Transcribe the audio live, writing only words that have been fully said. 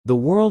The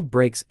world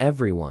breaks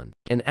everyone,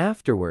 and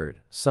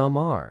afterward, some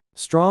are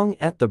strong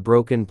at the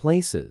broken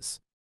places.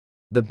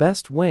 The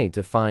best way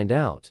to find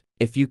out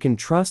if you can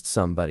trust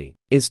somebody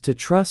is to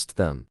trust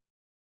them.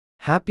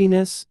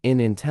 Happiness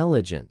in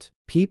intelligent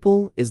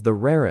people is the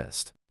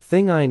rarest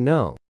thing I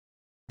know.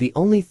 The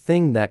only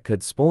thing that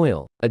could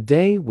spoil a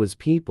day was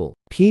people.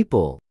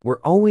 People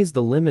were always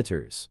the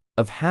limiters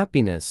of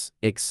happiness,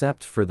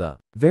 except for the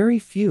very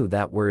few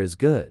that were as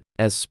good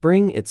as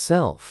spring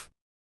itself.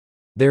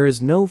 There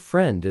is no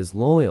friend as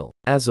loyal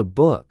as a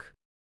book.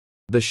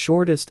 The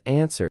shortest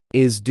answer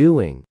is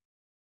doing.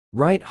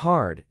 Write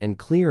hard and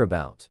clear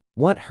about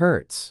what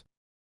hurts.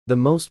 The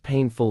most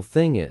painful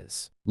thing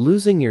is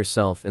losing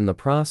yourself in the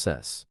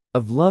process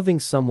of loving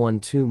someone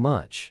too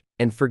much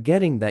and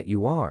forgetting that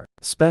you are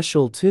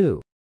special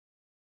too.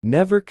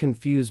 Never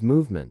confuse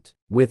movement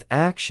with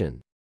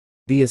action.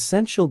 The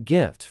essential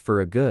gift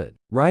for a good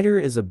writer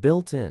is a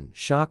built-in,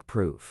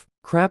 shock-proof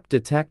crap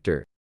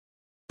detector.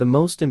 The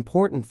most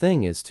important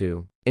thing is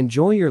to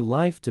enjoy your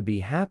life, to be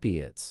happy.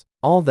 It's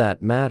all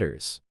that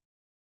matters.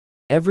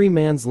 Every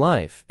man's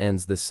life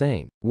ends the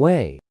same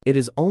way. It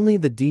is only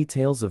the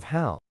details of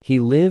how he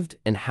lived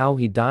and how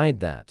he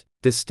died that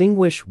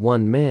distinguish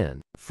one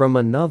man from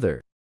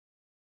another.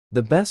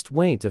 The best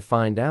way to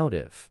find out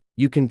if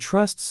you can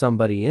trust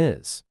somebody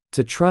is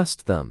to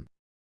trust them.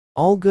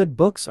 All good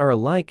books are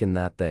alike in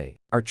that they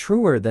are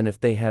truer than if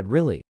they had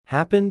really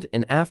happened,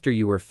 and after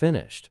you are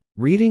finished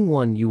reading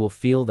one you will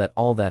feel that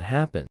all that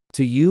happened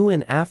to you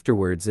and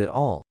afterwards it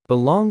all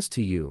belongs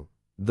to you.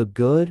 The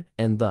good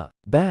and the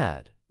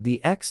bad,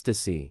 the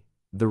ecstasy,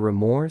 the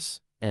remorse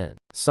and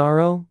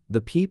sorrow,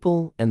 the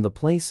people and the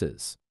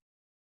places.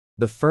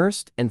 The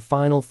first and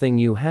final thing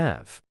you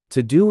have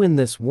to do in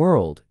this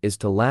world is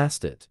to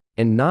last it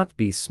and not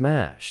be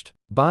smashed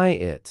by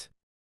it.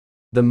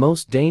 The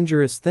most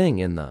dangerous thing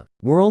in the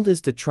world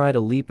is to try to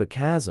leap a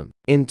chasm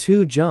in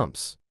 2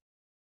 jumps.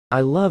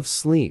 I love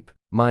sleep.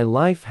 My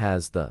life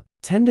has the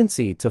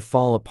tendency to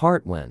fall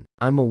apart when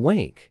I'm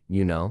awake,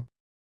 you know.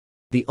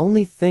 The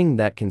only thing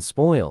that can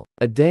spoil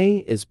a day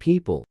is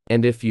people,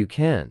 and if you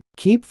can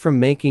keep from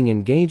making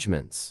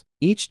engagements,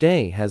 each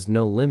day has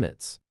no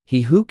limits.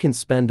 He who can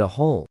spend a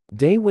whole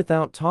day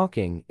without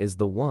talking is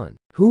the one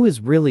who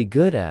is really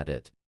good at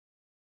it.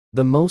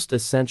 The most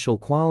essential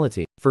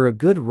quality for a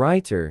good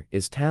writer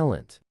is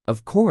talent,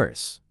 of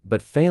course,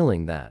 but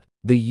failing that,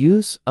 the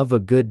use of a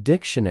good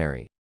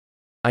dictionary.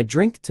 I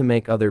drink to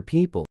make other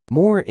people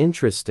more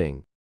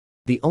interesting.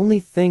 The only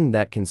thing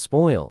that can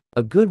spoil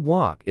a good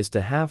walk is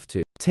to have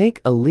to take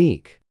a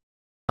leak.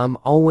 I'm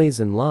always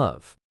in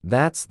love.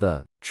 That's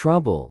the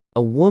trouble.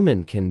 A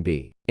woman can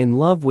be in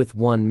love with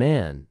one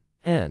man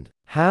and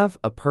have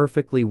a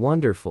perfectly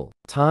wonderful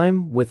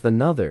time with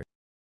another.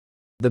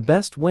 The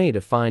best way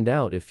to find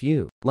out if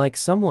you like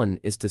someone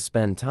is to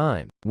spend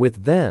time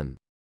with them.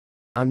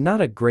 I'm not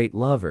a great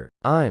lover.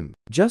 I'm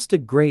just a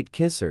great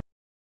kisser.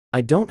 I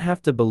don't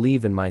have to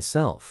believe in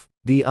myself.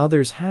 The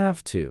others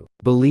have to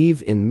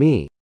believe in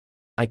me.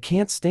 I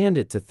can't stand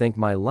it to think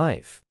my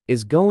life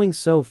is going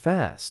so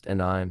fast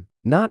and I'm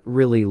not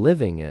really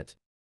living it.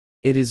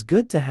 It is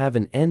good to have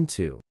an end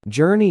to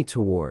journey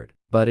toward,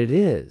 but it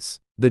is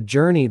the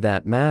journey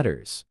that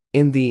matters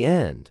in the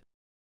end.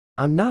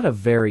 I'm not a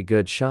very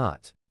good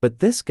shot, but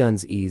this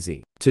gun's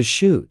easy to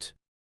shoot.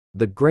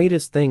 The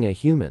greatest thing a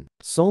human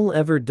soul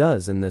ever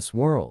does in this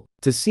world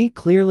to see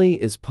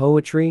clearly is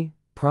poetry,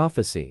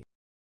 prophecy.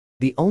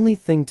 The only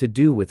thing to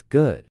do with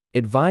good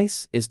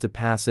advice is to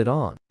pass it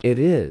on. It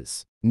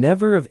is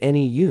never of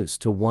any use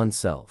to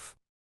oneself.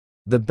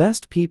 The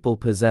best people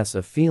possess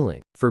a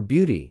feeling for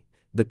beauty,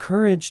 the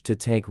courage to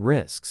take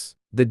risks,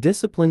 the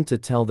discipline to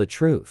tell the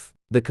truth,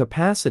 the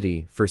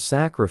capacity for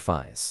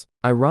sacrifice.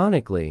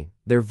 Ironically,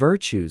 their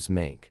virtues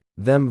make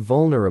them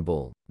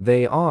vulnerable.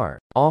 They are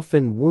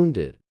often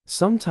wounded,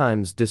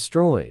 sometimes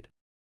destroyed.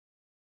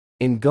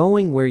 In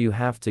going where you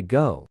have to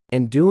go,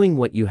 and doing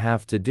what you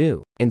have to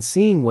do, and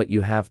seeing what you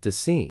have to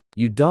see,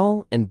 you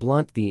dull and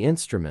blunt the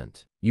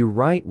instrument you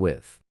write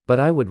with. But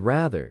I would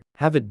rather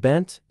have it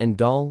bent and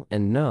dull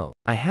and know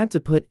I had to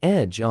put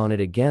edge on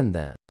it again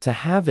than to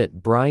have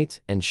it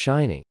bright and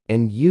shining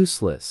and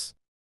useless.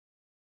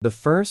 The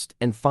first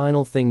and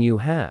final thing you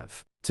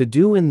have to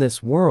do in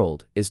this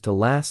world is to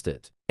last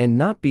it and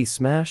not be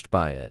smashed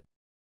by it.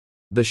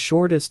 The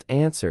shortest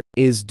answer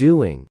is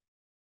doing.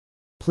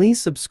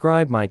 Please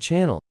subscribe my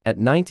channel at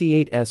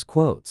 98s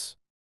Quotes.